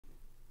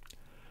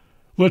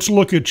Let's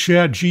look at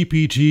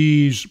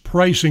ChatGPT's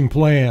pricing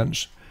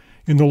plans.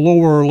 In the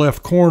lower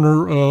left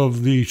corner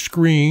of the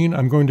screen,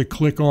 I'm going to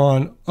click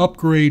on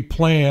Upgrade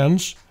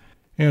Plans,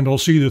 and I'll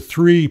see the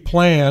three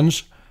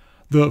plans.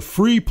 The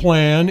free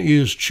plan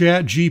is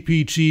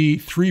ChatGPT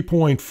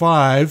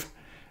 3.5,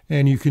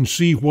 and you can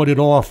see what it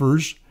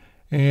offers,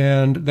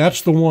 and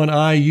that's the one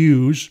I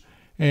use,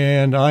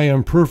 and I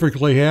am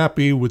perfectly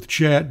happy with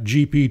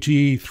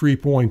ChatGPT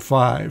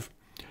 3.5.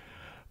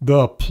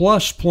 The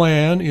Plus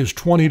plan is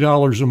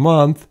 $20 a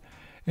month,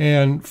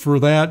 and for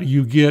that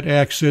you get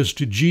access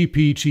to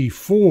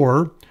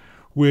GPT-4,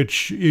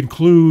 which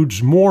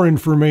includes more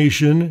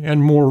information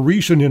and more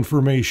recent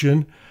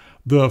information.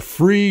 The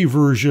free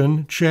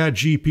version,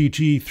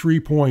 ChatGPT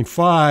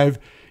 3.5,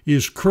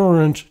 is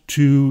current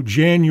to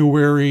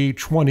January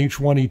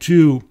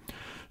 2022.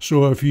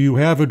 So if you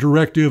have a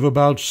directive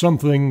about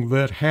something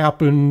that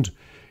happened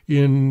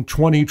in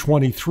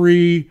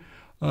 2023,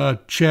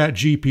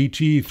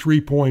 ChatGPT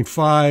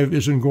 3.5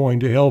 isn't going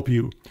to help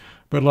you.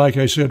 But like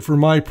I said, for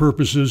my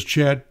purposes,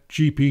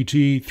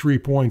 ChatGPT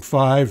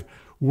 3.5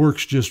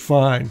 works just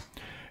fine.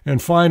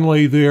 And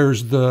finally,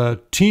 there's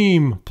the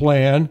Team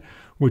plan,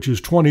 which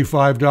is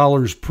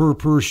 $25 per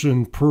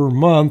person per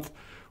month,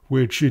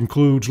 which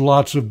includes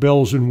lots of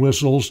bells and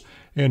whistles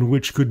and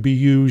which could be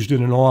used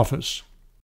in an office.